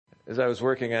As I was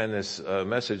working on this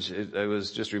message, I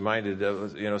was just reminded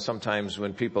of, sometimes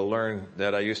when people learn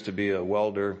that I used to be a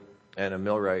welder and a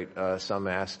millwright, some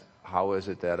asked, how is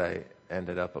it that I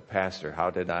ended up a pastor? How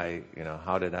did I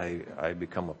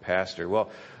become a pastor? Well,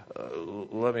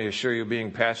 let me assure you,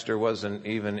 being pastor wasn't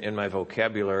even in my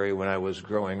vocabulary when I was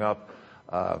growing up.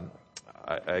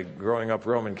 Growing up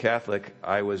Roman Catholic,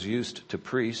 I was used to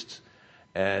priests,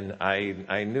 and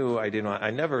I knew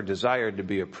I never desired to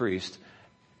be a priest.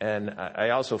 And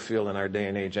I also feel in our day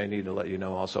and age, I need to let you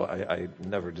know also, I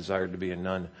never desired to be a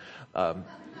nun.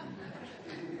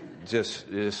 Just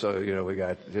so we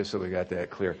got that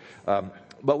clear.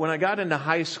 But when I got into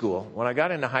high school,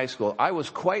 I was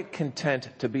quite content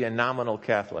to be a nominal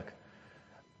Catholic.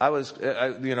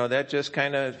 That just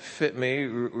kind of fit me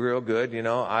real good.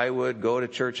 I would go to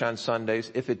church on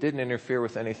Sundays if it didn't interfere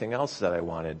with anything else that I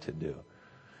wanted to do.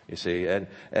 You see, and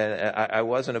I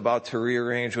wasn't about to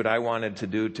rearrange what I wanted to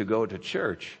do to go to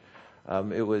church.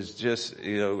 It was just,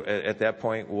 at that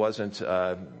point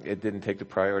it didn't take the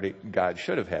priority God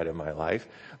should have had in my life,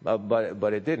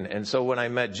 but it didn't. And so when I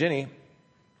met Ginny,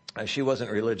 she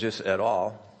wasn't religious at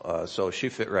all, so she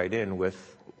fit right in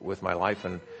with my life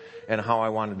and how I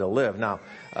wanted to live. Now,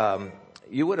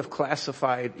 you would have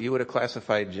classified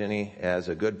Ginny as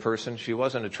a good person. She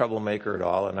wasn't a troublemaker at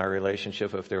all in our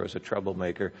relationship. If there was a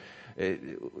troublemaker,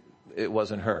 it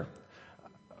wasn't her.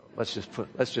 Let's just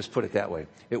put it that way.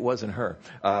 It wasn't her.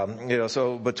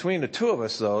 So between the two of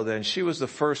us, though, then she was the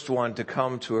first one to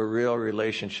come to a real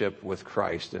relationship with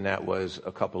Christ, and that was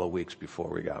a couple of weeks before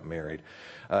we got married.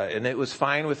 And it was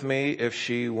fine with me if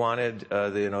she wanted,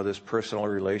 this personal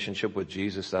relationship with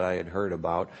Jesus that I had heard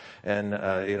about. And,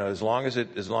 as long as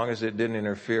it didn't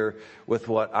interfere with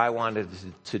what I wanted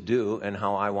to do and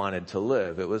how I wanted to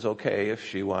live, it was okay if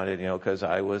she wanted, because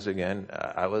I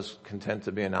was content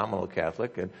to be a nominal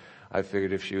Catholic, and I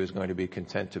figured if she was going to be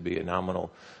content to be a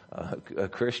nominal a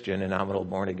Christian, a nominal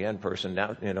born again person,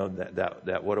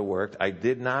 that would have worked. I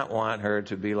did not want her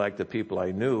to be like the people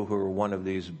I knew who were one of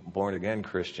these born again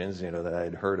Christians, that I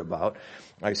had heard about.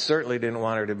 I certainly didn't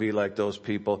want her to be like those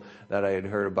people that I had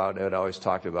heard about that always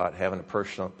talked about having a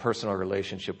personal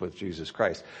relationship with Jesus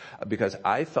Christ, because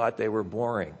I thought they were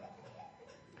boring.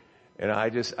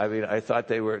 I thought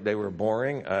they were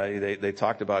boring. They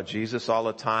talked about Jesus all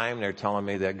the time. They're telling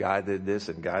me that God did this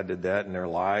and God did that in their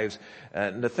lives.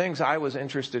 And the things I was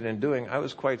interested in doing, I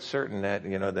was quite certain that,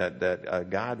 that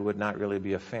God would not really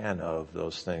be a fan of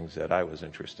those things that I was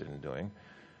interested in doing.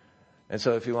 And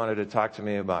so if you wanted to talk to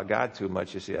me about God too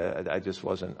much, you see, I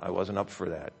wasn't up for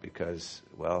that because,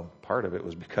 well, part of it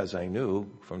was because I knew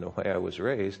from the way I was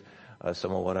raised,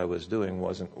 some of what I was doing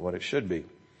wasn't what it should be.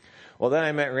 Well, then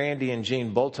I met Randy and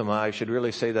Jean Bultema. I should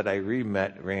really say that I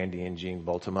re-met Randy and Jean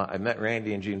Bultema. I met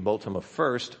Randy and Jean Bultema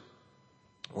first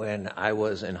when I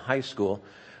was in high school.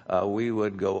 We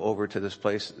would go over to this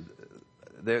place.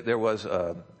 There was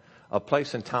a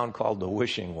place in town called the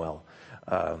Wishing Well,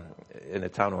 in the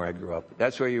town where I grew up.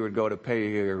 That's where you would go to pay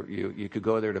you could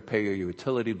go there to pay your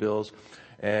utility bills.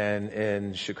 And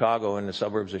in Chicago, in the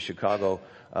suburbs of Chicago,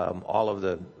 all of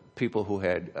the people who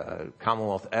had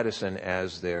Commonwealth Edison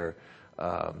as their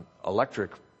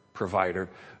electric provider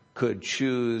could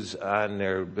choose on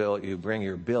their bill. You bring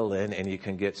your bill in and you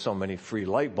can get so many free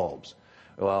light bulbs.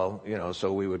 Well,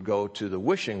 so we would go to the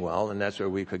Wishing Well, and that's where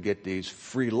we could get these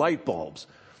free light bulbs.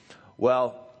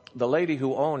 Well, the lady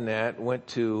who owned that went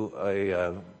to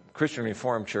a Christian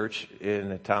Reformed church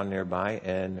in a town nearby,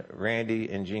 and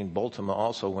Randy and Jean Bultema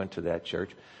also went to that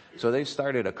church. So they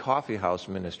started a coffee house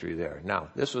ministry there. Now,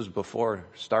 this was before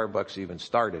Starbucks even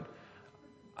started.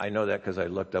 I know that because I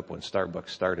looked up when Starbucks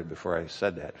started before I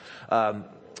said that.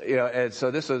 And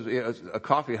so this was a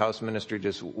coffee house ministry.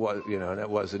 Just was, that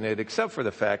wasn't it, except for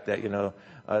the fact that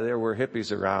there were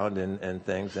hippies around and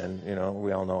things, and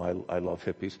we all know I love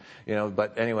hippies.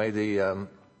 But anyway,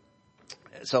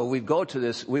 so we would go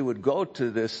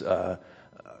to this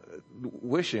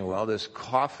Wishing Well, this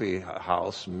coffee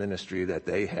house ministry that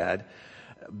they had,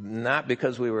 not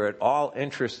because we were at all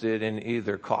interested in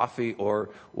either coffee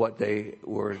or what they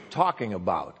were talking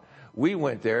about. We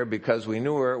went there because we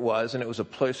knew where it was, and it was a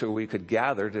place where we could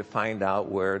gather to find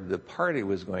out where the party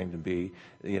was going to be,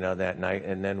 that night,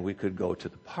 and then we could go to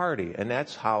the party. And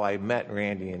that's how I met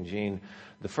Randy and Jean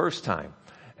the first time.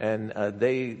 And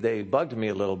they bugged me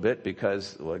a little bit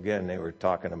because, well, again, they were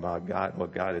talking about God,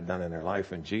 what God had done in their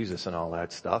life and Jesus and all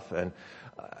that stuff. And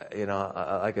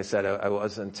Like I said, I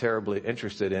wasn't terribly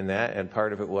interested in that. And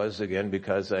part of it was, again,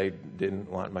 because I didn't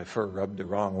want my fur rubbed the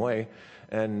wrong way.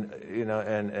 And,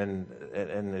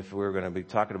 and if we were going to be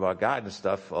talking about God and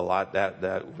stuff a lot, that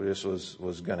this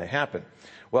was going to happen.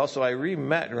 Well, so I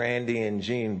re-met Randy and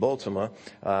Gene Bultema,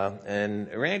 and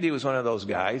Randy was one of those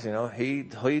guys,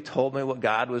 he told me what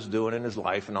God was doing in his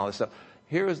life and all this stuff.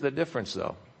 Here was the difference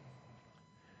though.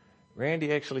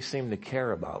 Randy actually seemed to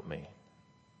care about me.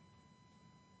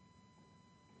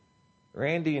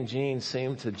 Randy and Gene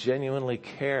seemed to genuinely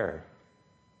care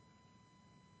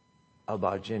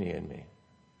about Ginny and me.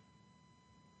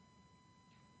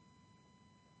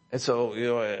 And so,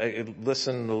 I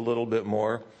listened a little bit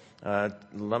more.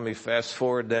 Let me fast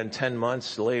forward then 10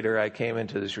 months later, I came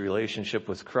into this relationship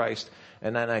with Christ.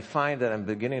 And then I find that I'm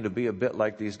beginning to be a bit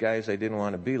like these guys I didn't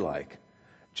want to be like.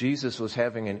 Jesus was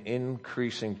having an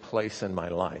increasing place in my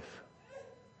life.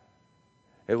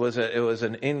 It was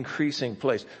an increasing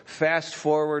place. Fast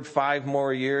forward 5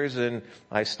 more years and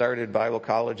I started Bible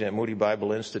college at Moody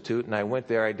Bible Institute, and I went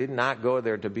there. I did not go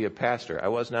there to be a pastor.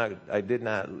 I did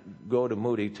not go to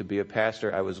Moody to be a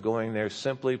pastor. I was going there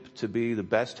simply to be the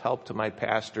best help to my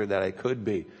pastor that I could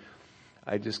be.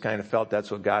 I just kind of felt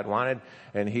that's what God wanted,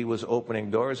 and he was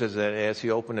opening doors. As he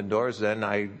opened the doors, then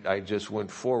I just went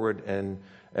forward and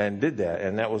did that.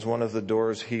 And that was one of the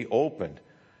doors he opened.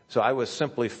 So I was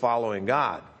simply following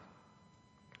God.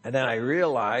 And then I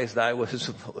realized I was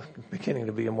beginning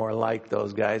to be more like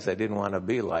those guys I didn't want to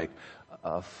be like,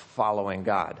 following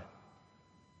God.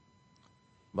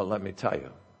 But let me tell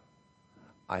you,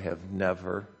 I have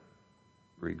never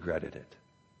regretted it.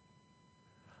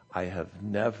 I have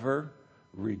never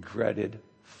regretted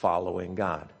following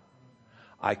God.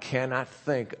 I cannot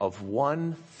think of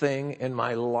one thing in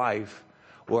my life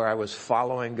where I was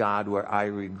following God, where I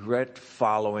regret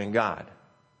following God.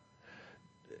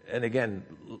 And again,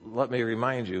 let me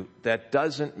remind you, that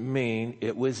doesn't mean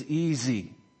it was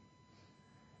easy.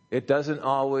 It doesn't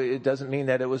mean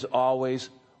that it was always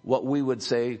what we would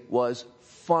say was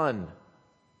fun.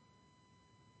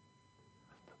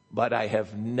 But I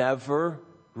have never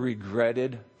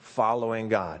regretted following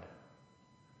God.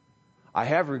 I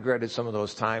have regretted some of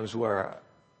those times where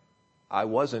I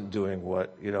wasn't doing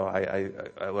what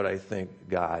I think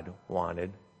God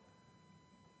wanted.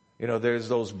 There's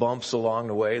those bumps along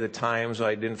the way, the times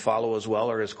I didn't follow as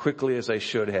well or as quickly as I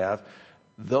should have.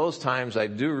 Those times I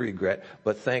do regret,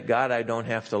 but thank God I don't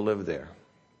have to live there.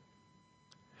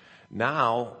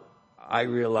 Now I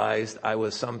realized I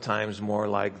was sometimes more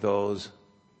like those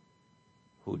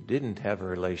who didn't have a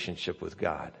relationship with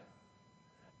God.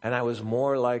 And I was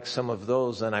more like some of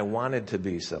those than I wanted to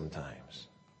be sometimes.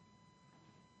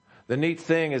 The neat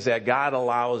thing is that God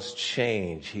allows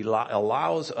change. He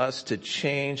allows us to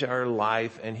change our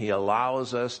life, and he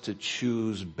allows us to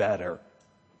choose better.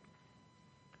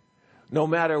 No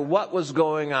matter what was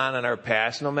going on in our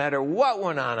past, no matter what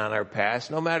went on in our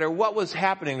past, no matter what was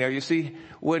happening there. You see,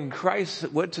 when Christ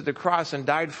went to the cross and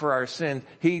died for our sins,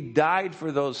 he died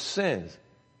for those sins.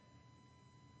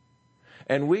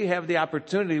 And we have the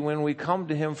opportunity when we come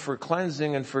to him for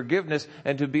cleansing and forgiveness,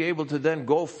 and to be able to then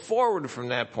go forward from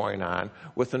that point on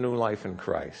with a new life in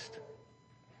Christ.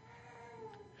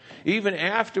 Even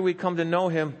after we come to know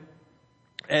him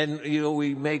and,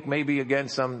 we make maybe again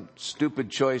some stupid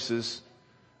choices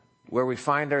where we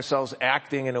find ourselves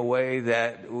acting in a way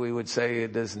that we would say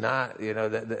it does not,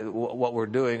 that what we're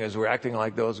doing is we're acting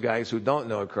like those guys who don't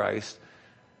know Christ.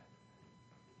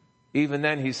 Even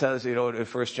then, he says, in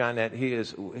 1 John, that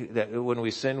when we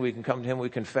sin, we can come to him, we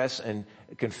confess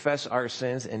our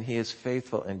sins, and he is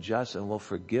faithful and just and will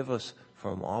forgive us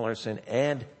from all our sin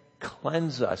and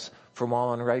cleanse us from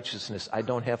all unrighteousness. I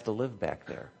don't have to live back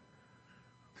there.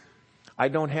 I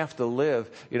don't have to live,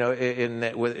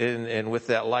 with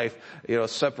that life,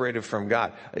 separated from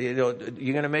God. You're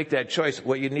going to make that choice.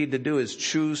 What you need to do is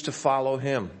choose to follow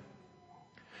him.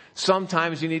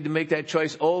 Sometimes you need to make that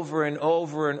choice over and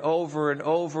over and over and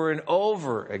over and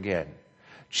over again.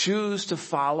 Choose to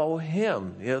follow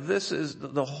him. This is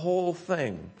the whole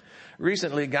thing.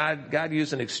 Recently, God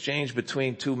used an exchange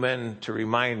between two men to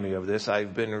remind me of this.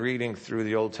 I've been reading through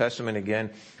the Old Testament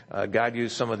again. God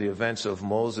used some of the events of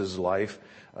Moses' life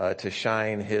to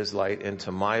shine his light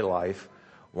into my life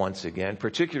once again,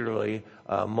 particularly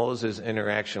Moses'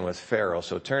 interaction with Pharaoh.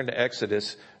 So turn to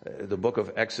Exodus, the book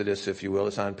of Exodus, if you will.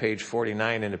 It's on page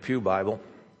 49 in the Pew Bible.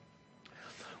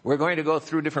 We're going to go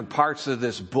through different parts of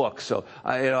this book. So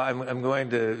I'm going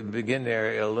to begin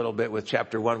there a little bit with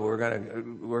chapter 1, but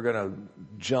we're going to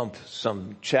jump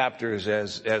some chapters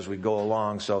as we go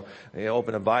along. So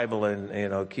open a Bible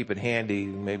and keep it handy.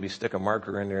 Maybe stick a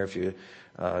marker in there if you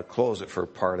close it for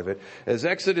part of it. As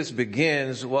Exodus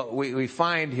begins, what we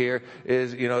find here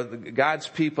is, God's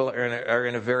people are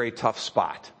in a very tough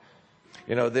spot.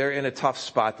 They're in a tough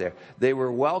spot there. They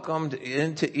were welcomed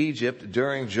into Egypt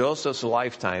during Joseph's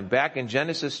lifetime, back in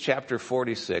Genesis chapter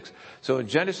 46. So in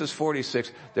Genesis 46,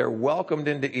 they're welcomed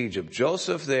into Egypt.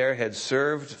 Joseph there had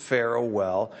served Pharaoh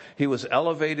well. He was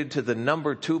elevated to the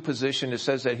number 2 position. It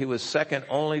says that he was second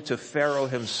only to Pharaoh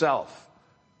himself.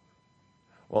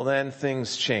 Well, then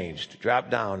things changed. Drop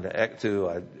down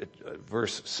to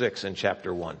verse 6 in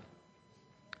chapter 1.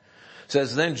 It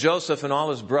says, then Joseph and all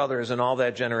his brothers and all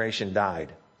that generation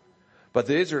died. But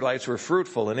the Israelites were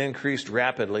fruitful and increased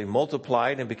rapidly,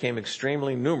 multiplied and became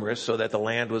extremely numerous, so that the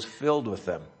land was filled with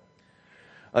them.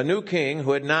 A new king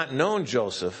who had not known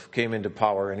Joseph came into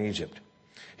power in Egypt.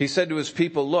 He said to his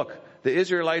people, look, the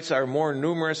Israelites are more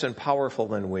numerous and powerful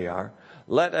than we are.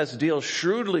 Let us deal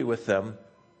shrewdly with them,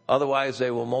 otherwise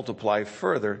they will multiply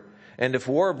further. And if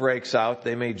war breaks out,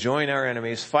 they may join our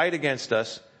enemies, fight against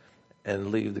us,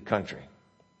 and leave the country.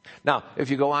 Now,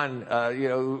 if you go on,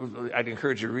 I'd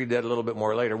encourage you to read that a little bit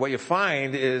more later. What you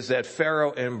find is that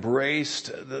Pharaoh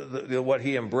embraced, what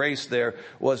he embraced there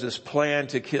was his plan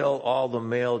to kill all the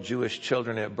male Jewish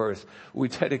children at birth. We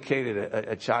dedicated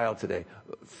a child today.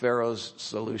 Pharaoh's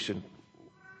solution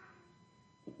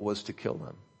was to kill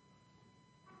them.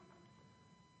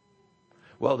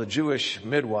 Well, the Jewish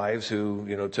midwives who,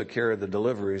 took care of the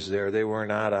deliveries there, they were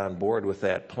not on board with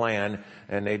that plan,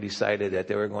 and they decided that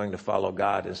they were going to follow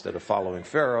God instead of following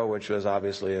Pharaoh, which was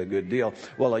obviously a good deal.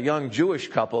 Well, a young Jewish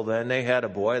couple then, they had a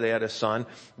boy, they had a son.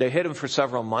 They hid him for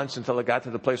several months until it got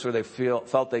to the place where they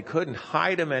felt they couldn't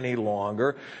hide him any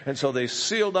longer, and so they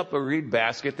sealed up a reed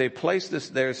basket. They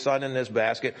placed their son in this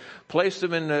basket, placed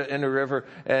him in the river,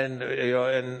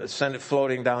 and sent it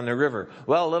floating down the river.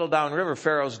 Well, a little downriver,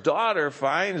 Pharaoh's daughter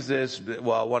finds this,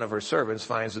 one of her servants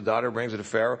finds the daughter, brings it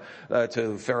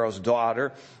to Pharaoh's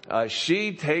daughter.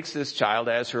 She takes this child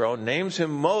as her own, names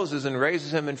him Moses, and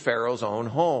raises him in Pharaoh's own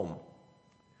home.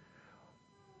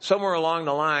 Somewhere along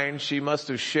the line, she must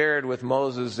have shared with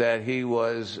Moses that he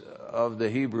was of the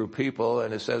Hebrew people,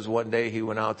 and it says one day he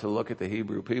went out to look at the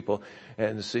Hebrew people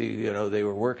and see, they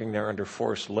were working there under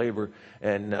forced labor,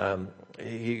 and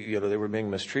they were being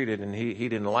mistreated, and he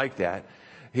didn't like that.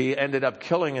 He ended up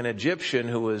killing an Egyptian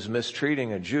who was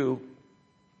mistreating a Jew.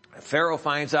 Pharaoh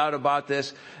finds out about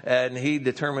this, and he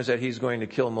determines that he's going to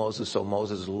kill Moses, so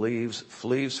Moses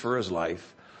flees for his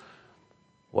life.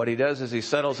 What he does is he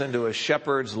settles into a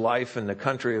shepherd's life in the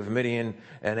country of Midian,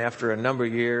 and after a number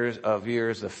of years,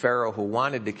 the Pharaoh who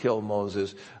wanted to kill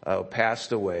Moses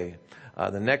passed away.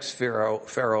 The next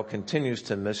Pharaoh continues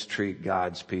to mistreat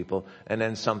God's people, and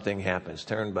then something happens.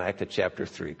 Turn back to chapter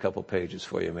 3, a couple pages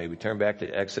for you maybe. Turn back to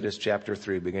Exodus chapter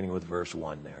 3, beginning with verse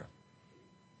 1 there.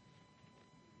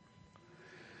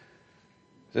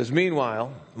 It says,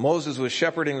 meanwhile, Moses was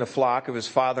shepherding the flock of his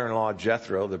father-in-law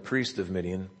Jethro, the priest of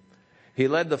Midian. He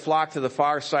led the flock to the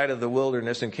far side of the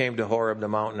wilderness and came to Horeb, the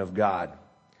mountain of God.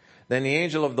 Then the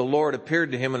angel of the Lord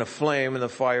appeared to him in a flame in the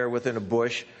fire within a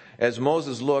bush. As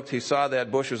Moses looked, he saw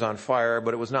that bush was on fire,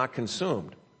 but it was not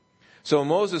consumed. So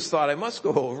Moses thought, I must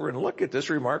go over and look at this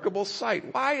remarkable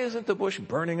sight. Why isn't the bush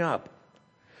burning up?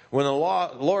 When the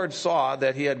Lord saw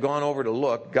that he had gone over to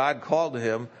look, God called to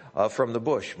him from the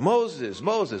bush, Moses,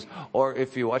 Moses. Or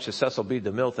if you watch the Cecil B.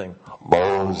 DeMille thing,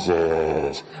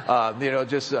 Moses.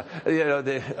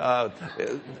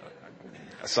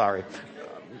 Sorry.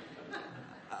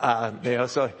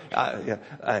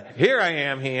 Here I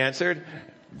am, he answered.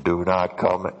 Do not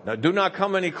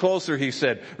come any closer, he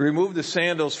said. Remove the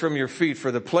sandals from your feet,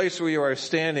 for the place where you are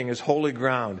standing is holy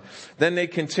ground. Then they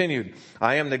continued,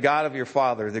 I am the God of your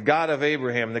father, the God of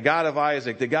Abraham, the God of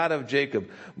Isaac, the God of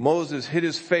Jacob. Moses hid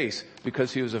his face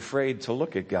because he was afraid to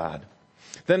look at God.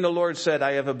 Then the Lord said,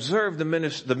 I have observed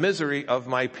the misery of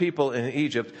my people in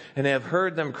Egypt, and have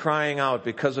heard them crying out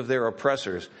because of their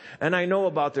oppressors. And I know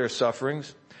about their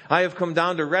sufferings. I have come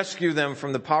down to rescue them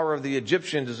from the power of the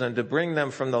Egyptians and to bring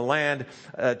them from the land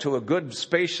to a good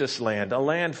spacious land, a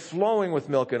land flowing with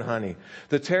milk and honey,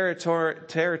 the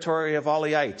territory of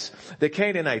Amorites, the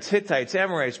Canaanites, Hittites,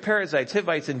 Amorites, Perizzites,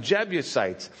 Hivites, and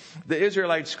Jebusites. The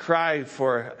Israelites' cry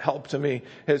for help to me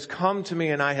has come to me,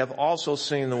 and I have also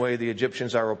seen the way the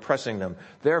Egyptians are oppressing them.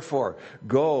 Therefore,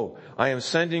 go, I am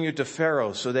sending you to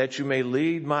Pharaoh so that you may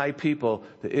lead my people,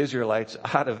 the Israelites,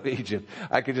 out of Egypt.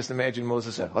 I could just imagine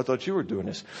Moses said, I thought you were doing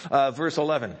this. Verse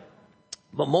 11.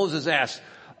 But Moses asked,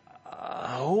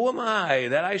 who am I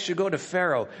that I should go to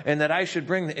Pharaoh and that I should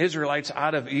bring the Israelites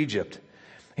out of Egypt?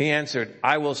 He answered,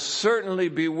 I will certainly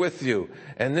be with you,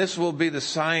 and this will be the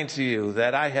sign to you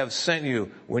that I have sent you.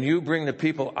 When you bring the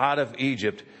people out of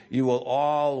Egypt, you will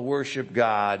all worship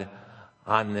God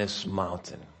on this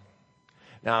mountain.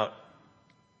 Now,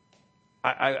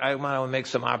 I want to make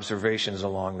some observations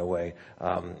along the way,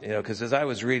 because as I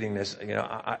was reading this,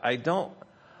 I don't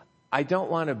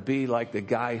want to be like the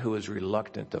guy who is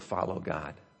reluctant to follow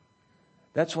God.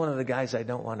 That's one of the guys I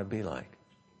don't want to be like.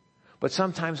 But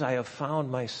sometimes I have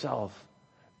found myself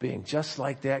being just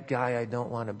like that guy I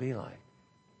don't want to be like.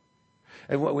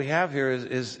 And what we have here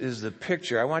is the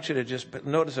picture. I want you to just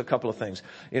notice a couple of things.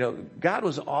 God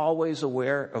was always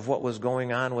aware of what was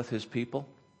going on with his people.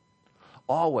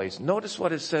 Always. Notice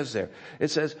what it says there. It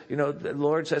says, the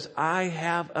Lord says, I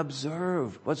have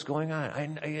observed what's going on.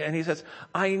 And he says,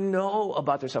 I know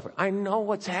about their suffering. I know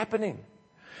what's happening.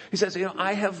 He says,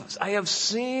 I have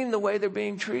seen the way they're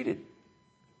being treated.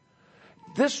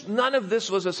 None of this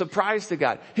was a surprise to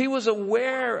God. He was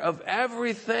aware of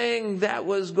everything that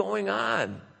was going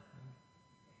on.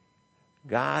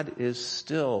 God is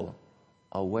still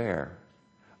aware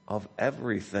of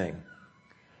everything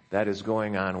that is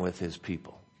going on with his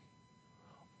people.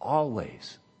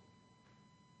 Always.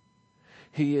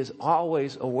 He is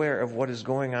always aware of what is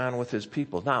going on with his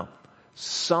people. Now,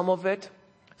 some of it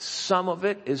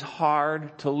is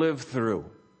hard to live through.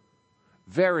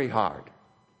 Very hard.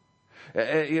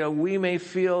 We may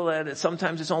feel that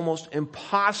sometimes it's almost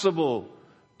impossible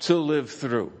to live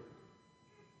through.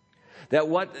 That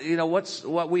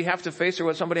what we have to face or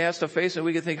what somebody has to face, and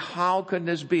we can think, how can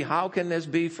this be? How can this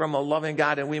be from a loving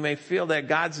God? And we may feel that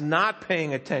God's not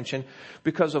paying attention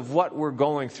because of what we're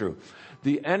going through.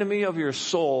 The enemy of your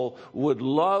soul would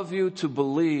love you to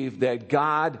believe that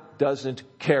God doesn't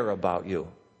care about you.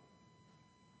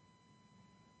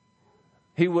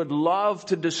 He would love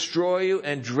to destroy you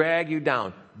and drag you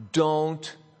down.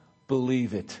 Don't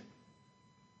believe it.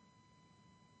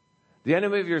 The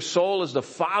enemy of your soul is the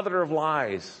father of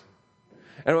lies.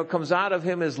 And what comes out of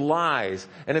him is lies.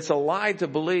 And it's a lie to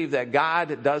believe that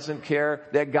God doesn't care,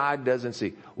 that God doesn't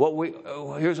see.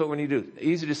 Here's what we need to do.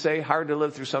 Easy to say, hard to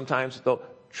live through sometimes, though.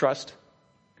 Trust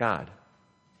God.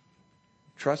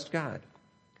 Trust God.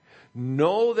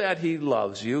 Know that he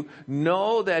loves you.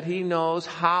 Know that he knows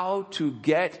how to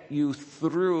get you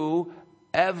through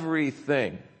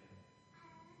everything.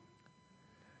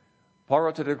 Paul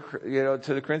wrote to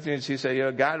the Corinthians, he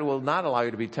said, God will not allow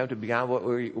you to be tempted beyond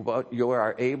what you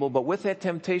are able, but with that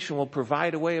temptation will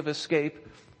provide a way of escape.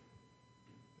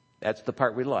 That's the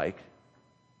part we like.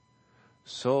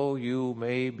 So you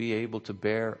may be able to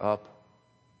bear up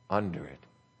under it.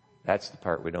 That's the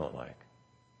part we don't like.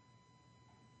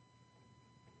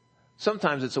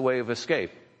 Sometimes it's a way of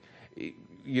escape.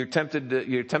 You're tempted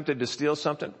to steal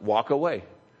something, walk away.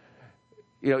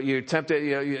 You're tempted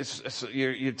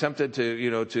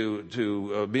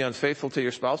to be unfaithful to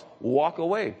your spouse, walk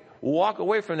away. Walk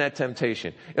away from that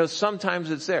temptation. Sometimes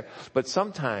it's there, but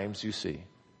sometimes you see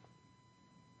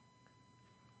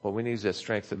what we need is that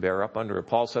strength to bear up under it.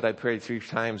 Paul said, I prayed 3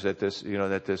 times that this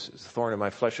thorn in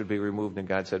my flesh would be removed, and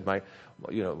God said,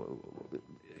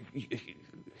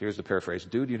 here's the paraphrase.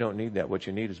 Dude, you don't need that. What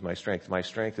you need is my strength. My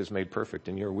strength is made perfect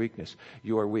in your weakness.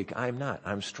 You are weak. I'm not.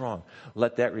 I'm strong.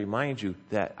 Let that remind you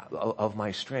of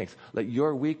my strength. Let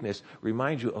your weakness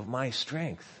remind you of my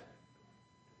strength.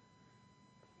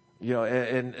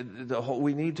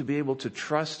 We need to be able to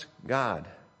trust God.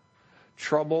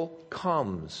 Trouble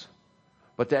comes.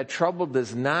 But that trouble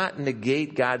does not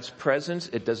negate God's presence.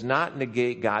 It does not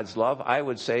negate God's love. I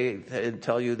would say and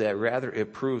tell you that rather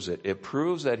it proves it. It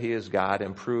proves that he is God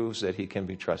and proves that he can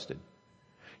be trusted.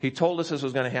 He told us this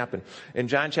was going to happen. In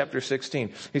John chapter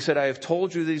 16, he said, I have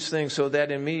told you these things so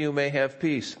that in me you may have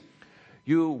peace.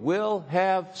 You will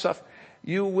have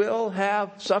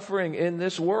suffering in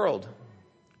this world.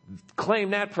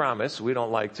 Claim that promise. We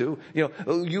don't like to.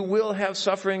 You will have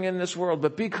suffering in this world,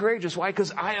 but be courageous. Why?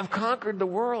 Because I have conquered the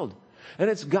world. And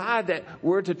it's God that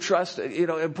we're to trust,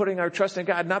 and putting our trust in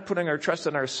God, not putting our trust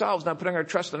in ourselves, not putting our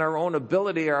trust in our own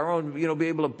ability, our own, be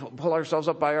able to pull ourselves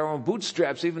up by our own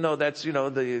bootstraps, even though that's,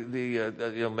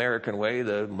 the American way,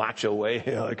 the macho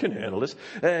way. I can handle this.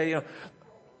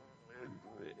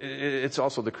 It's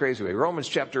also the crazy way. Romans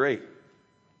chapter 8.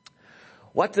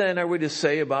 What then are we to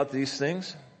say about these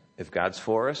things? If God's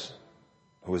for us,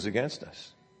 who is against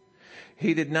us?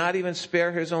 He did not even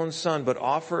spare his own son, but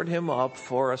offered him up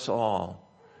for us all.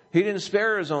 He didn't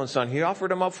spare his own son. He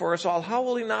offered him up for us all. How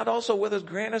will he not also with us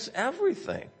grant us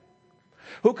everything?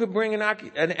 Who could bring an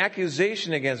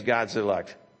accusation against God's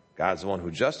elect? God's the one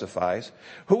who justifies.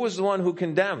 Who is the one who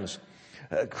condemns?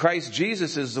 Christ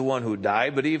Jesus is the one who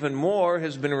died, but even more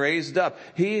has been raised up.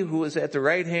 He who is at the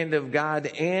right hand of God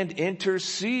and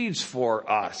intercedes for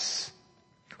us.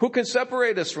 Who can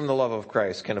separate us from the love of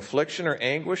Christ? Can affliction or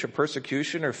anguish or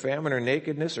persecution or famine or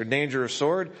nakedness or danger or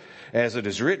sword? As it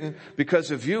is written, because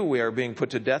of you we are being put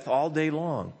to death all day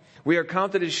long. We are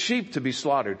counted as sheep to be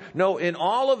slaughtered. No, in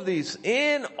all of these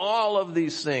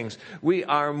things, we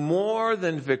are more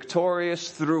than victorious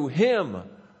through Him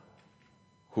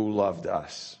who loved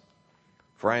us.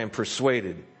 For I am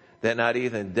persuaded that not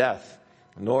even death,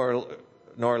 nor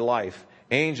life,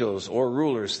 angels or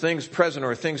rulers, things present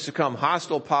or things to come,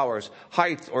 hostile powers,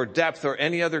 height or depth or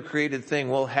any other created thing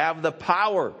will have the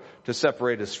power to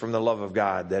separate us from the love of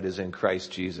God that is in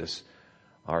Christ Jesus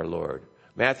our Lord.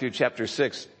 Matthew chapter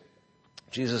 6,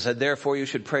 Jesus said, therefore you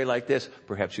should pray like this.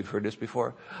 Perhaps you've heard this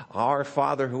before. Our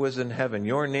Father who is in heaven,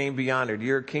 your name be honored,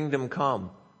 your kingdom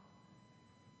come,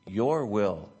 your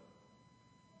will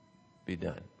be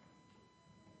done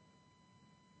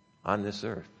on this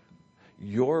earth.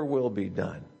 Your will be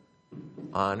done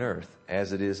on earth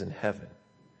as it is in heaven.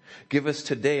 Give us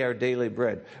today our daily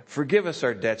bread. Forgive us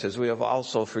our debts as we have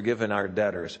also forgiven our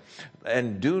debtors.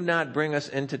 And do not bring us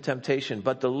into temptation,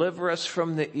 but deliver us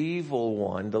from the evil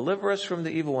one. Deliver us from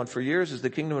the evil one. For yours is the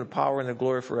kingdom and power and the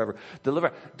glory forever.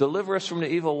 Deliver us from the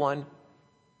evil one.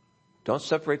 Don't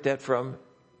separate that from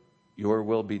your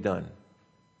will be done.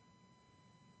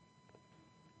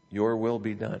 Your will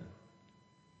be done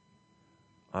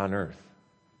on earth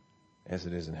as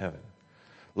it is in heaven.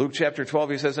 Luke chapter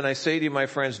 12, he says, and I say to you, my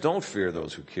friends, don't fear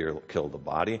those who kill the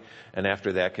body, and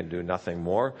after that can do nothing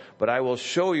more. But I will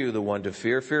show you the one to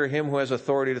fear. Fear him who has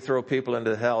authority to throw people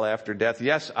into hell after death.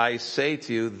 Yes, I say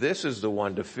to you, this is the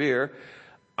one to fear.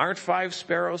 Aren't 5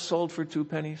 sparrows sold for 2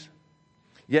 pennies?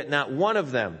 Yet not one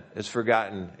of them is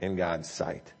forgotten in God's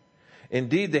sight.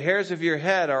 Indeed, the hairs of your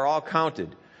head are all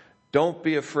counted. Don't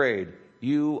be afraid.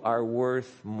 You are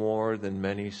worth more than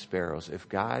many sparrows. If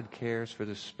God cares for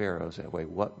the sparrows that way,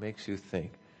 what makes you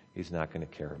think He's not going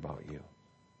to care about you?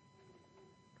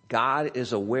 God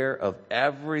is aware of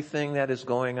everything that is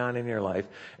going on in your life,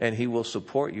 and He will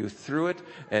support you through it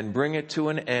and bring it to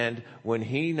an end when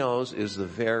He knows is the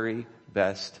very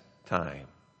best time.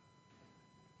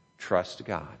 Trust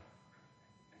God.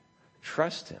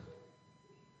 Trust Him.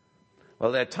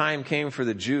 Well, that time came for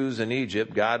the Jews in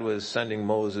Egypt. God was sending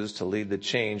Moses to lead the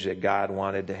change that God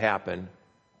wanted to happen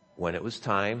when it was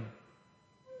time.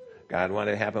 God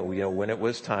wanted to happen, when it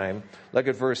was time. Look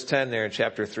at verse 10 there in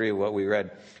chapter 3, what we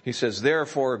read. He says,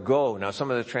 therefore go. Now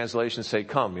some of the translations say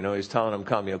come. He's telling them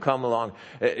come. Come along.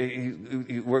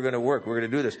 We're going to work. We're going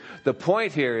to do this. The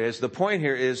point here is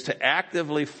to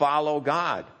actively follow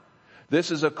God. This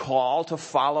is a call to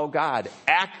follow God.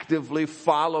 Actively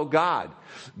follow God.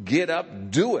 Get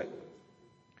up, do it.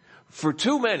 For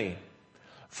too many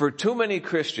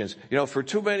Christians, for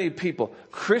too many people,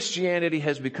 Christianity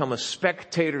has become a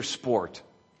spectator sport.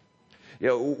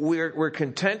 We're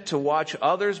content to watch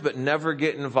others but never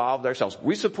get involved ourselves.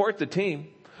 We support the team.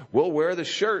 We'll wear the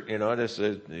shirt,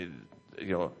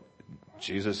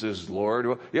 Jesus is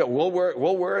Lord. Yeah, we'll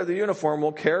wear the uniform.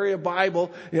 We'll carry a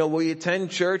Bible. We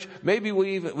attend church. Maybe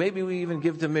we even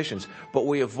give to missions. But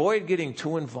we avoid getting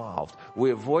too involved. We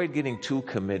avoid getting too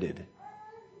committed.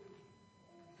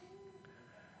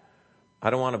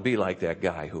 I don't want to be like that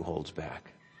guy who holds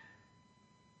back.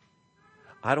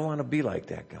 I don't want to be like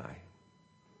that guy.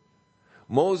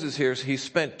 Moses here, he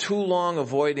spent too long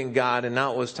avoiding God, and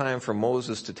now it was time for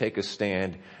Moses to take a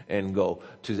stand and go,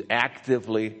 to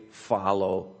actively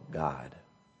follow God.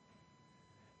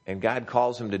 And God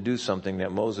calls him to do something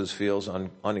that Moses feels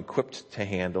unequipped to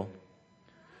handle.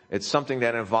 It's something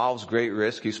that involves great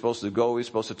risk. He's supposed to go, he's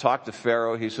supposed to talk to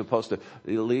Pharaoh, he's supposed to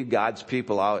lead God's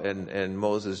people out, and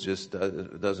Moses just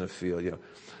doesn't feel,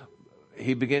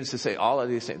 He begins to say all of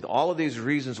these things, all of these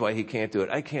reasons why he can't do it.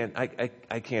 I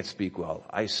can't speak well.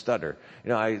 I stutter.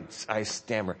 I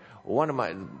stammer. One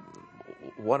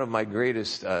of my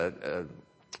greatest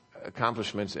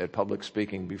accomplishments at public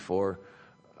speaking before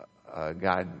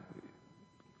God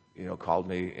called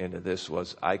me into this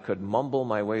was I could mumble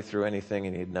my way through anything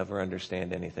and He'd never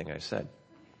understand anything I said.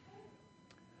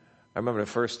 I remember the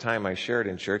first time I shared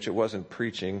in church, it wasn't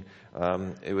preaching.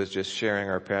 It was just sharing.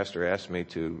 Our pastor asked me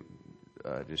to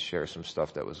just share some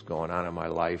stuff that was going on in my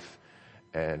life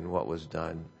and what was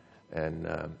done. And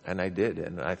I did.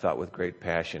 And I thought with great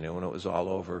passion. And when it was all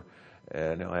over,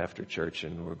 after church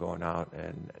and we're going out,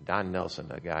 and Don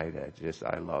Nelson, a guy that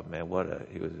I love, man,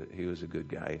 he was a good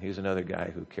guy. He was another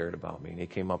guy who cared about me. And he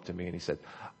came up to me and he said,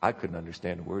 I couldn't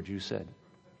understand a word you said.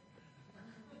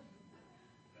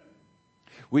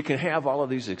 We can have all of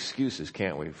these excuses,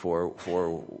 can't we, for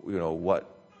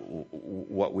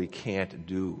what we can't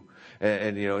do.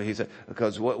 And he said,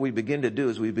 because what we begin to do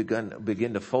is we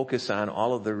begin to focus on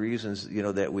all of the reasons,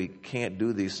 that we can't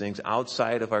do these things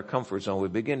outside of our comfort zone. We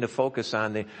begin to focus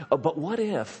on but what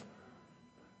if?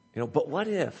 But what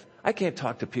if? I can't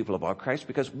talk to people about Christ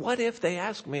because what if they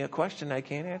ask me a question I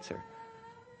can't answer?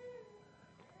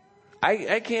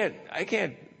 I can't,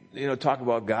 talk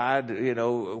about God,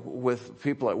 with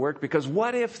people at work because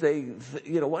what if they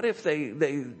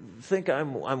think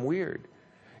I'm weird?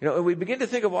 And we begin to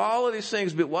think of all of these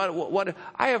things, but what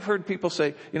I have heard people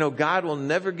say, God will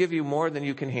never give you more than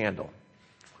you can handle.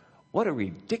 What a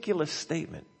ridiculous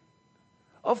statement.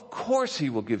 Of course he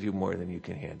will give you more than you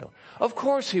can handle. Of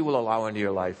course he will allow into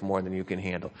your life more than you can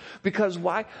handle. Because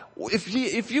why?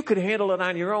 If you could handle it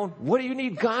on your own, what do you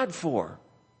need God for?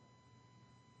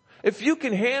 If you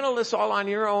can handle this all on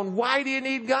your own, why do you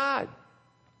need God?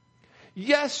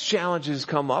 Yes, challenges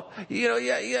come up.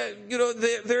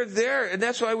 They're there, and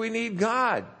that's why we need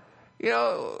God.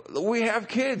 We have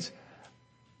kids.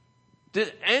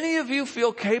 Did any of you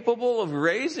feel capable of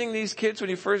raising these kids when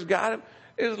you first got them?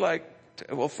 It was like,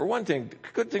 well, for one thing,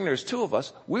 good thing there's two of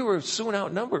us. We were soon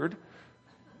outnumbered.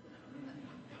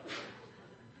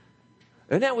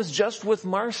 And that was just with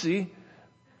Marcy.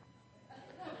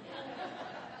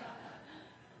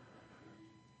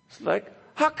 It's like,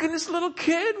 how can this little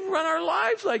kid run our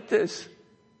lives like this?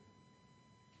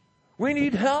 We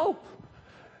need help.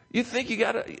 You think you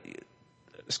got to...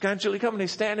 Scott and Julie come and they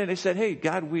stand and they said, hey,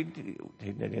 God, they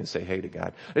didn't say hey to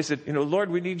God. They said, Lord,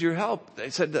 we need your help. They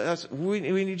said, we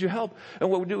need your help. And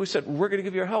what we do, we said, we're going to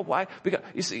give you our help. Why? Because,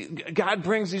 you see, God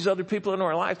brings these other people into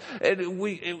our lives. And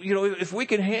if we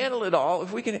can handle it all,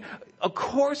 of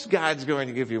course God's going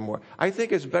to give you more. I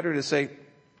think it's better to say,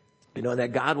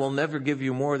 that God will never give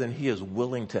you more than he is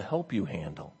willing to help you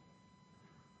handle.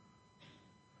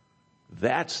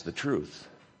 That's the truth.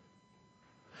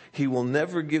 He will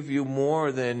never give you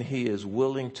more than he is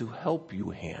willing to help you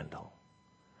handle.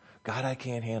 God, I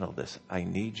can't handle this. I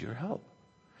need your help.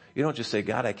 You don't just say,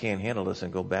 God, I can't handle this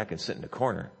and go back and sit in the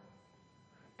corner.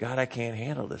 God, I can't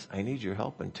handle this. I need your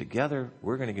help. And together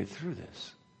we're going to get through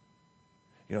this.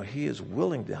 He is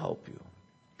willing to help you.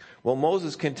 Well,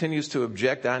 Moses continues to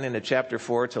object on into chapter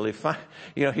 4 till he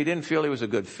didn't feel he was a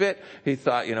good fit. He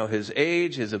thought, his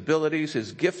age, his abilities,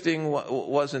 his gifting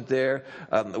wasn't there.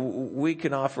 We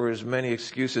can offer as many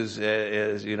excuses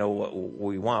as, what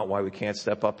we want, why we can't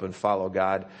step up and follow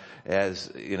God as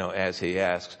he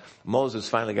asks. Moses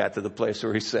finally got to the place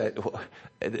where he said,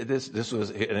 this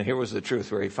was, and here was the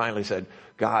truth, where he finally said,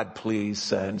 God, please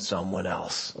send someone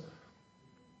else.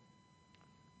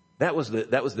 That was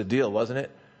the deal, wasn't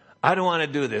it? I don't want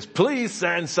to do this. Please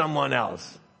send someone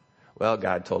else. Well,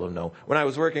 God told him no. When I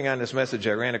was working on this message,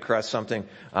 I ran across something.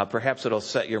 Perhaps it'll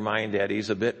set your mind at ease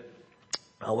a bit.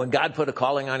 When God put a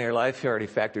calling on your life, he already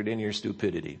factored in your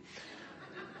stupidity.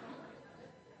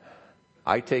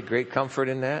 I take great comfort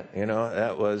in that.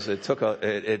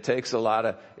 It takes a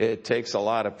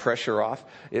lot of pressure off.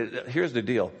 Here's the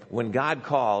deal. When God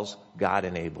calls, God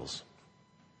enables.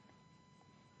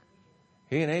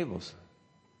 He enables.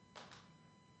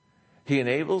 He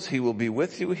enables. He will be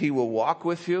with you. He will walk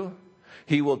with you.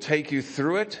 He will take you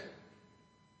through it.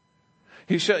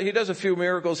 He does a few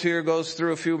miracles here, goes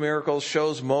through a few miracles,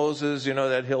 shows Moses,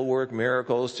 that he'll work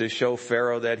miracles to show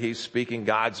Pharaoh that he's speaking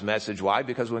God's message. Why?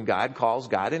 Because when God calls,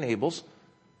 God enables.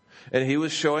 And he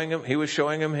was showing him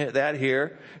that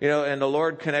here, and the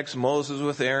Lord connects Moses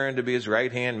with Aaron to be his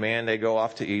right-hand man. They go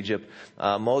off to Egypt.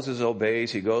 Moses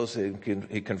obeys. He goes,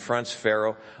 he confronts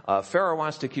Pharaoh. Pharaoh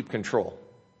wants to keep control.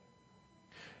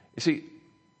 You see,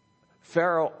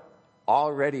 Pharaoh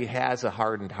already has a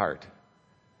hardened heart.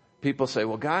 People say,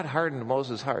 well, God hardened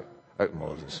Moses' heart.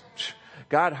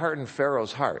 God hardened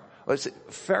Pharaoh's heart. Well,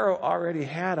 Pharaoh already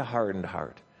had a hardened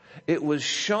heart. It was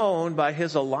shown by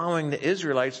his allowing the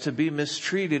Israelites to be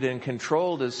mistreated and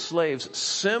controlled as slaves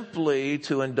simply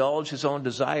to indulge his own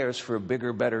desires for a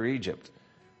bigger, better Egypt.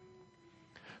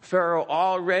 Pharaoh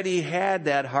already had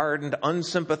that hardened,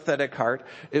 unsympathetic heart.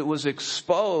 It was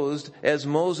exposed as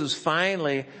Moses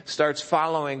finally starts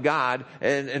following God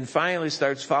and finally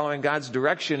starts following God's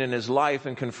direction in his life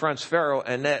and confronts Pharaoh.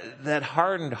 And that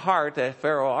hardened heart that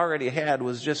Pharaoh already had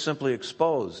was just simply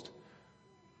exposed.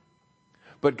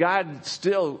 But God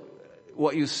still,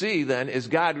 what you see then is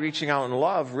God reaching out in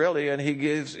love, really, and he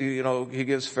gives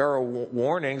Pharaoh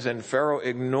warnings, and Pharaoh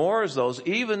ignores those,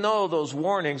 even though those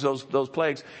warnings, those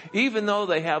plagues, even though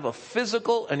they have a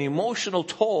physical and emotional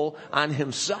toll on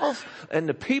himself and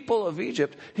the people of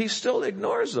Egypt, he still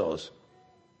ignores those.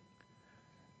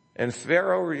 And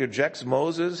Pharaoh rejects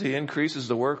Moses. He increases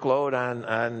the workload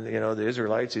on the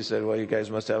Israelites. He said, well, you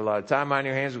guys must have a lot of time on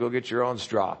your hands. Go get your own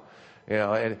straw.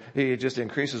 And he just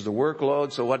increases the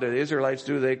workload. So what do the Israelites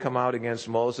do? They come out against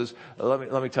Moses.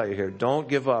 Let me tell you here. Don't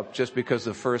give up just because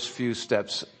the first few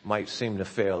steps might seem to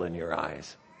fail in your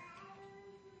eyes.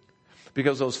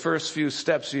 Because those first few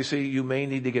steps, you see, you may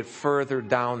need to get further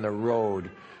down the road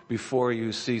before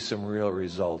you see some real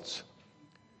results.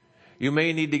 You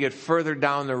may need to get further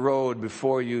down the road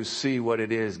before you see what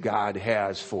it is God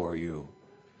has for you.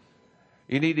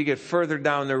 You need to get further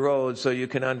down the road so you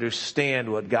can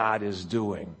understand what God is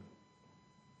doing.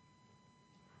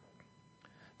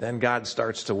 Then God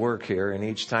starts to work here, and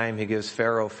each time he gives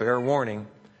Pharaoh fair warning.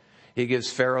 He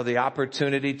gives Pharaoh the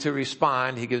opportunity to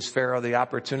respond. He gives Pharaoh the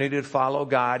opportunity to follow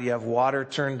God. You have water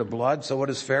turned to blood. So what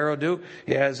does Pharaoh do?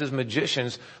 He has his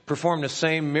magicians perform the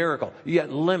same miracle,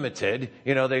 yet limited.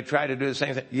 They try to do the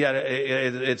same thing, yet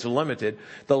it's limited.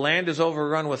 The land is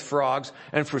overrun with frogs.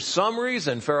 And for some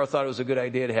reason, Pharaoh thought it was a good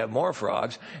idea to have more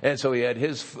frogs. And so he had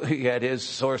his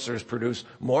sorcerers produce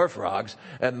more frogs.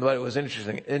 But it was an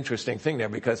interesting thing there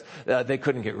because they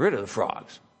couldn't get rid of the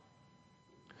frogs.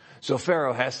 So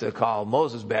Pharaoh has to call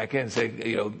Moses back in and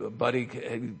say,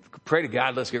 buddy, pray to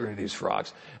God, let's get rid of these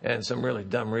frogs. And some really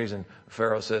dumb reason,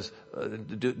 Pharaoh says,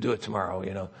 do it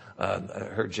tomorrow. I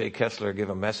heard Jay Kessler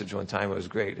give a message one time. It was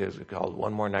great. It was called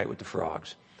One More Night with the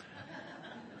Frogs.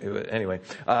 Anyway,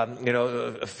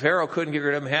 Pharaoh couldn't get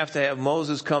rid of them. Have to have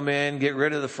Moses come in, get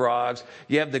rid of the frogs.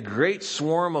 You have the great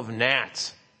swarm of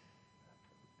gnats.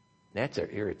 Gnats are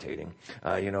irritating,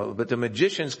 but the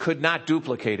magicians could not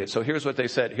duplicate it. So here's what they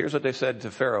said. Here's what they said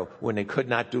to Pharaoh when they could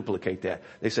not duplicate that.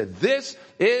 They said, this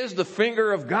is the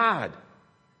finger of God.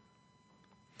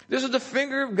 This is the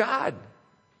finger of God.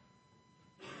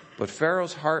 But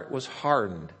Pharaoh's heart was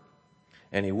hardened,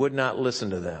 and he would not listen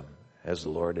to them, as the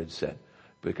Lord had said,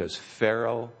 because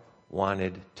Pharaoh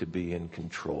wanted to be in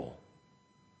control.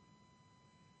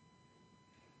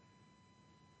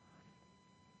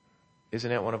 Isn't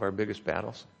that one of our biggest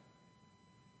battles?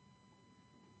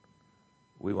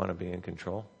 We want to be in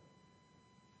control.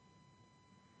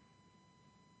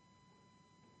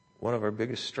 One of our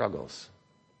biggest struggles.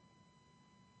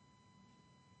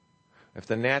 If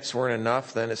the gnats weren't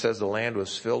enough, then it says the land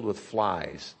was filled with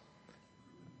flies.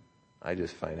 I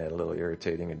just find that a little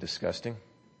irritating and disgusting.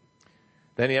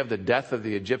 Then you have the death of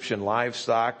the Egyptian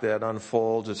livestock that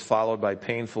unfolds. It's followed by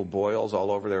painful boils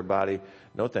all over their body.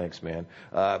 No thanks, man.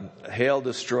 Hail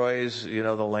destroys, the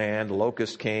land.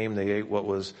 Locust came. They ate what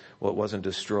wasn't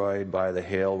destroyed by the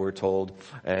hail, we're told.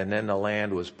 And then the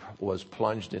land was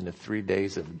plunged into 3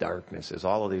 days of darkness as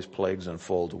all of these plagues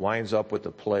unfold. Winds up with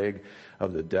the plague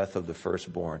of the death of the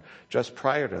firstborn. Just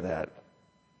prior to that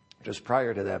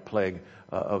plague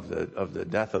of the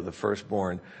death of the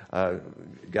firstborn,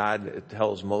 God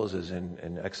tells Moses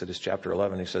in Exodus chapter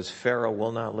 11, he says, Pharaoh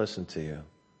will not listen to you,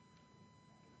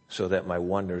 so that my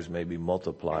wonders may be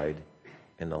multiplied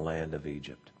in the land of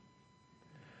Egypt.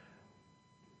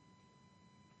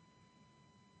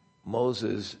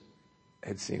 Moses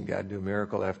had seen God do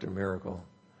miracle after miracle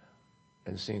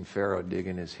and seen Pharaoh dig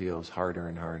in his heels harder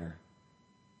and harder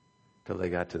till they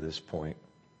got to this point.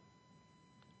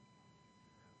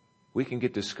 We can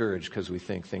get discouraged because we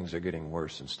think things are getting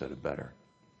worse instead of better.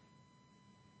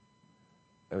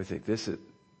 And we think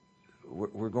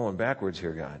we're going backwards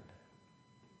here, God.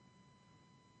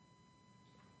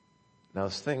 Now,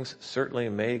 things certainly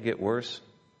may get worse,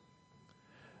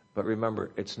 but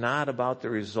remember, it's not about the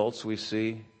results we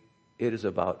see. It is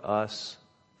about us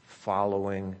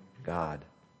following God.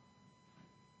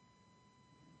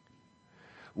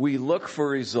 We look for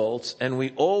results and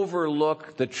we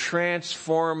overlook the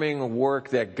transforming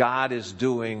work that God is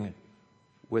doing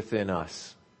within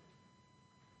us.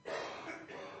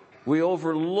 We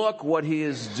overlook what He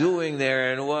is doing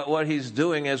there and what He's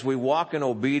doing as we walk in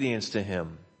obedience to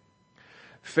Him.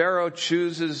 Pharaoh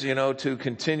chooses, to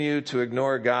continue to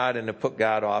ignore God and to put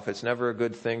God off. It's never a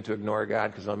good thing to ignore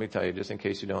God, because let me tell you, just in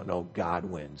case you don't know, God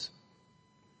wins.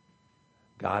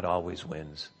 God always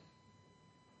wins.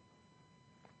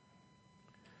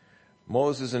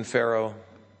 Moses and Pharaoh,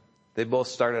 they both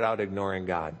started out ignoring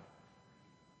God.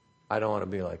 I don't want to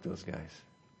be like those guys.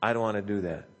 I don't want to do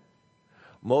that.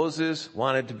 Moses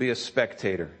wanted to be a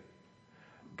spectator.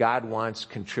 God wants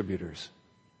contributors.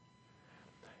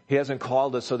 He hasn't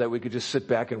called us so that we could just sit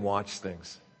back and watch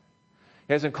things.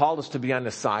 He hasn't called us to be on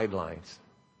the sidelines.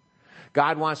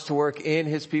 God wants to work in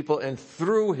His people and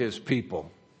through His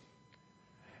people.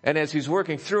 And as He's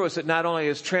working through us, it not only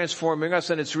is transforming us,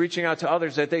 and it's reaching out to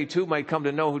others that they too might come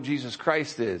to know who Jesus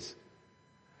Christ is.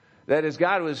 That as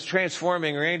God was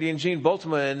transforming Randy and Jean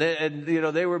Bultman, and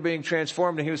they were being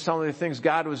transformed, and he was telling me the things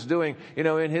God was doing,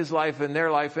 in his life and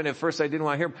their life. And at first I didn't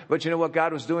want to hear, but you know what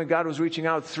God was doing? God was reaching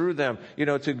out through them,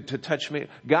 to touch me.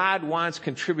 God wants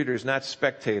contributors, not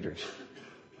spectators.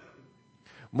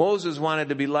 Moses wanted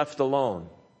to be left alone.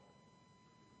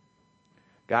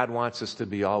 God wants us to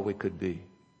be all we could be.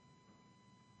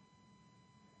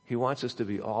 He wants us to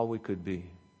be all we could be.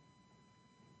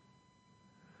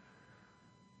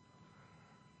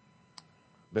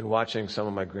 Been watching some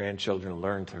of my grandchildren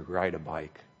learn to ride a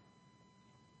bike.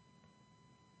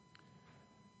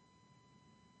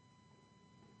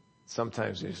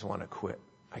 Sometimes you just want to quit.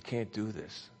 I can't do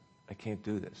this. I can't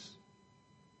do this.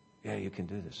 Yeah, you can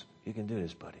do this. You can do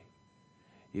this, buddy.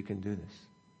 You can do this.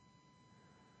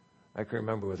 I can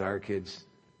remember with our kids,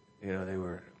 I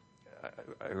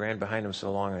ran behind them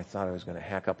so long I thought I was going to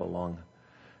hack up a lung.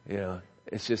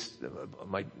 It's just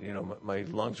my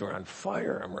lungs were on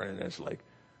fire. I'm running this like,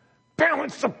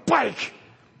 balance the bike.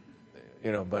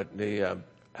 But we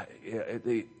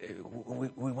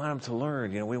want them to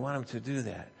learn. We want them to do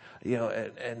that.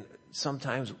 And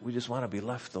sometimes we just want to be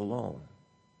left alone.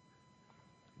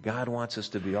 God wants us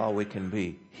to be all we can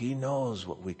be. He knows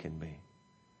what we can be.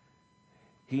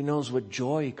 He knows what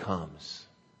joy comes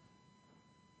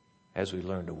as we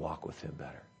learn to walk with Him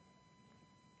better.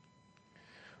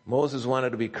 Moses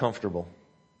wanted to be comfortable.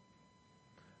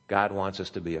 God wants us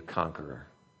to be a conqueror.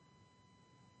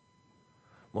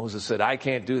 Moses said, I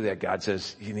can't do that. God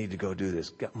says, you need to go do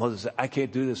this. Moses said, I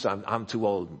can't do this. I'm too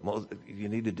old. Moses, you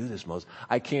need to do this, Moses.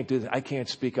 I can't do this. I can't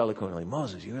speak eloquently.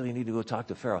 Moses, you really need to go talk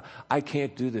to Pharaoh. I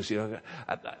can't do this.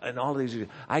 And all these,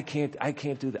 I can't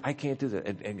do that. I can't do that.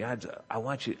 And God, I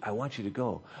want you to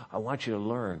go. I want you to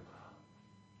learn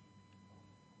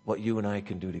what you and I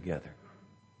can do together.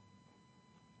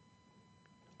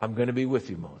 I'm going to be with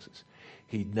you, Moses.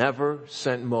 He never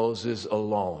sent Moses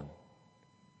alone.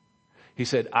 He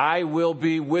said, I will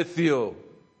be with you.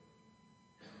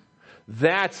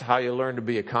 That's how you learn to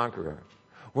be a conqueror.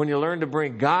 When you learn to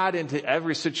bring God into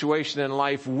every situation in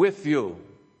life with you.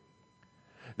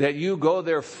 That you go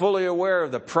there fully aware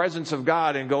of the presence of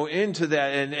God and go into that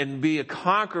and be a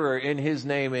conqueror in His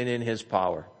name and in His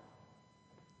power.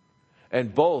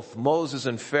 And both Moses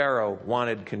and Pharaoh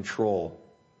wanted control.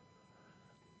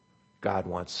 God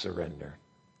wants surrender.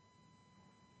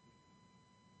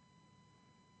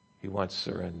 He wants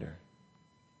surrender.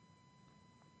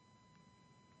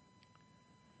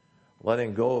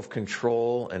 Letting go of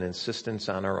control and insistence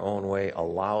on our own way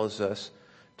allows us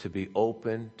to be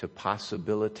open to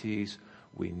possibilities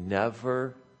we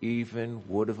never even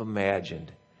would have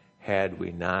imagined had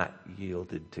we not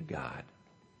yielded to God.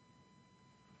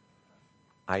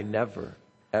 I never,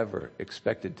 ever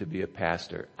expected to be a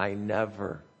pastor. I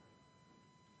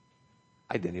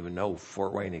didn't even know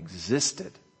Fort Wayne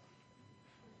existed.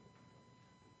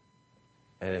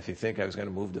 And if you think I was going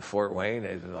to move to Fort Wayne,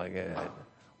 it's like,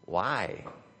 why?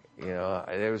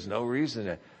 There was no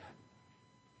reason.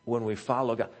 When we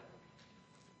follow God.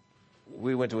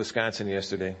 We went to Wisconsin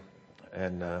yesterday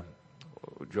and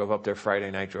we drove up there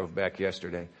Friday night, drove back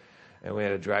yesterday. And we had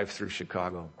to drive through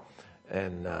Chicago.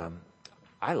 And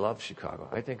I love Chicago.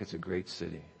 I think it's a great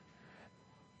city.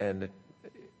 And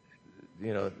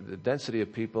the density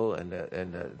of people and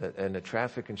the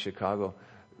traffic in Chicago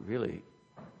really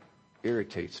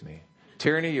irritates me.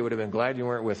 Tierney, you would have been glad you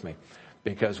weren't with me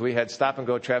because we had stop and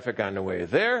go traffic on the way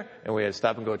there and we had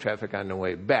stop and go traffic on the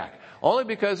way back. Only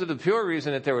because of the pure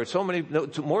reason that there were so many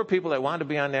more people that wanted to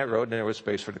be on that road than there was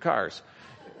space for the cars.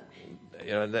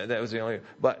 That was the only.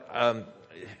 But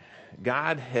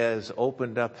God has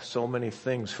opened up so many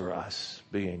things for us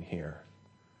being here.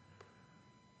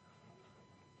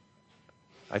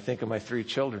 I think of my 3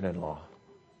 children-in-law.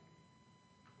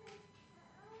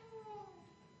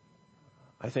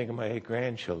 I think of my 8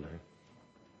 grandchildren.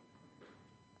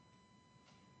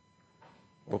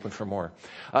 Open for more.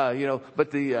 But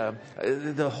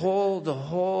the whole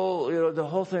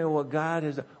thing of what God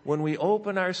is, when we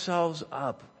open ourselves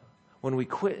up, when we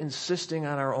quit insisting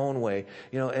on our own way,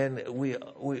 and we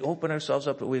open ourselves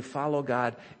up, we follow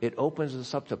God, it opens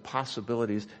us up to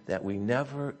possibilities that we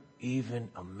never even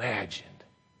imagined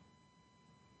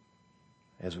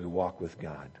as we walk with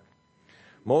God.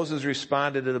 Moses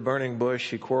responded to the burning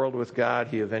bush. He quarreled with God.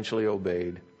 He eventually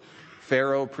obeyed.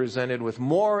 Pharaoh presented with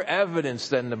more evidence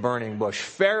than the burning bush.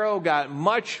 Pharaoh got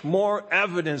much more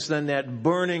evidence than that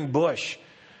burning bush.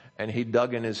 And he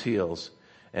dug in his heels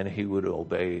and he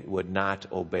would not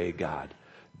obey God.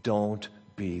 Don't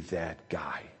be that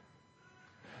guy.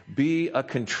 Be a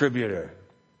contributor.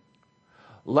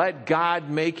 Let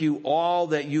God make you all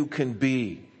that you can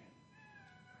be.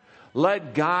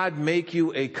 Let God make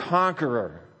you a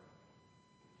conqueror.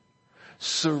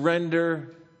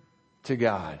 Surrender to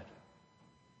God.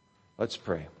 Let's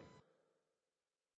pray.